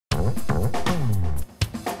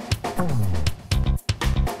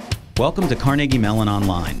Welcome to Carnegie Mellon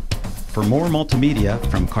Online. For more multimedia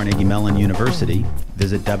from Carnegie Mellon University,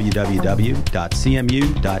 visit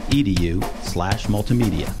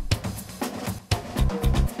www.cmu.edu/multimedia.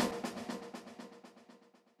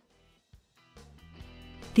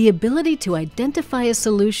 The ability to identify a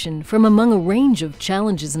solution from among a range of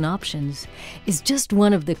challenges and options is just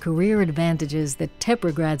one of the career advantages that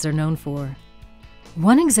TEPRA grads are known for.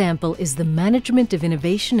 One example is the Management of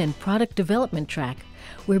Innovation and Product Development track,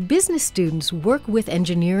 where business students work with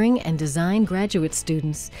engineering and design graduate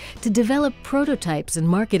students to develop prototypes and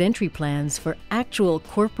market entry plans for actual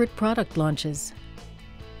corporate product launches.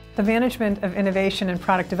 The Management of Innovation and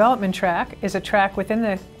Product Development track is a track within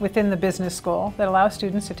the business school that allows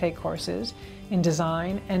students to take courses in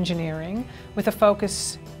design, engineering, with a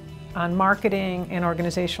focus on marketing and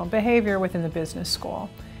organizational behavior within the business school.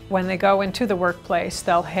 When they go into the workplace,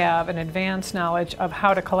 they'll have an advanced knowledge of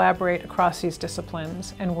how to collaborate across these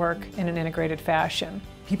disciplines and work in an integrated fashion.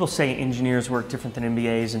 People say engineers work different than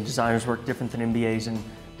MBAs and designers work different than MBAs, and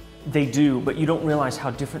they do, but you don't realize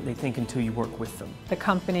how different they think until you work with them. The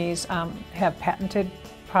companies have patented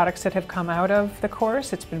products that have come out of the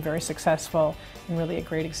course. It's been very successful and really a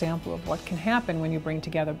great example of what can happen when you bring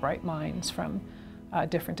together bright minds from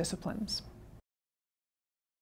different disciplines.